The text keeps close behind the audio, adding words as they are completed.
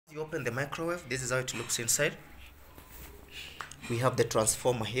open the microwave, this is how it looks inside. We have the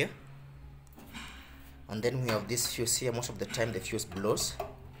transformer here, and then we have this fuse here. Most of the time the fuse blows,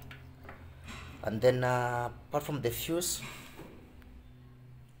 and then apart from the fuse,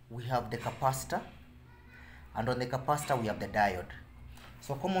 we have the capacitor, and on the capacitor we have the diode.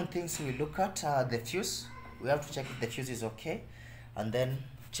 So common things we look at, the fuse, we have to check if the fuse is okay, and then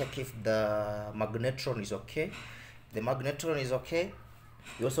check if the magnetron is okay. The magnetron is okay.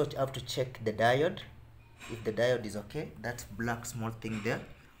 You also have to check the diode, if the diode is okay, that black small thing there.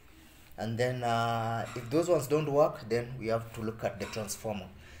 And then if those ones don't work, then we have to look at the transformer.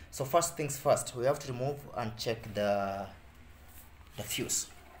 So first things first, we have to remove and check the fuse.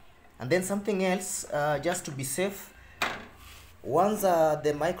 And then something else, just to be safe, once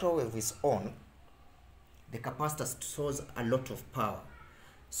the microwave is on, the capacitor stores a lot of power,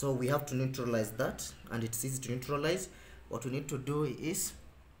 so we have to neutralize that, and it's easy to neutralize. What we need to do is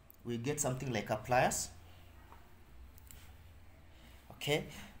we get something like a pliers, okay,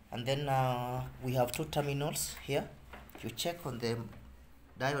 and then we have two terminals here. If you check on the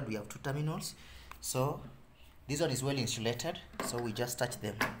diode, we have two terminals. So this one is well insulated, so we just touch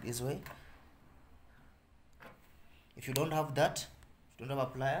them this way. If you don't have that, if you don't have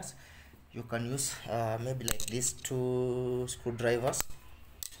a pliers, you can use maybe like these two screwdrivers.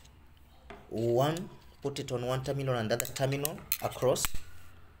 One, put it on one terminal and the other terminal across,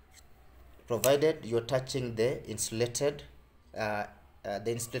 provided you're touching the insulated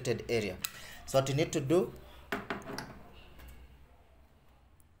area. So what you need to do,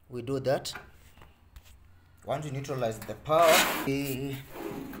 we do that. Once we neutralize the power, we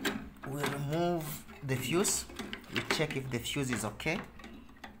remove the fuse. We check if the fuse is okay.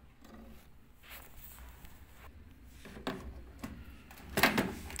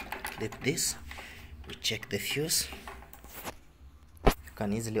 Like this, we check the fuse. You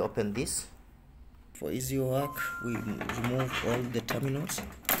can easily open this. For easy work, we remove all the terminals.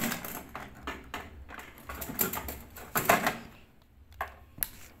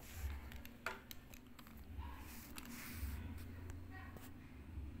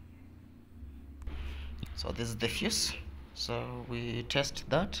 So this is the fuse, so we test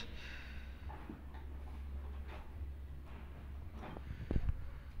that.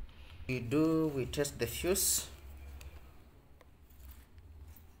 We test the fuse.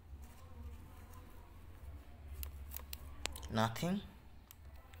 Nothing.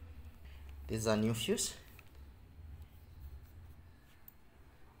 This is a new fuse.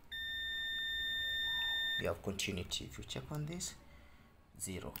 We have continuity. If you check on this,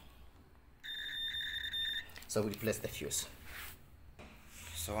 0. So we replace the fuse.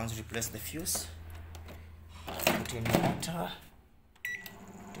 So once you replace the fuse, put in water,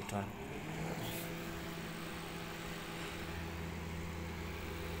 put it on.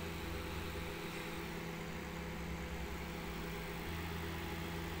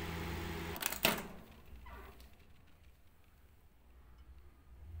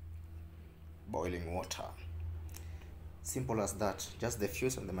 Boiling water. Simple as that. Just the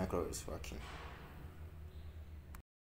fuse and the microwave is working.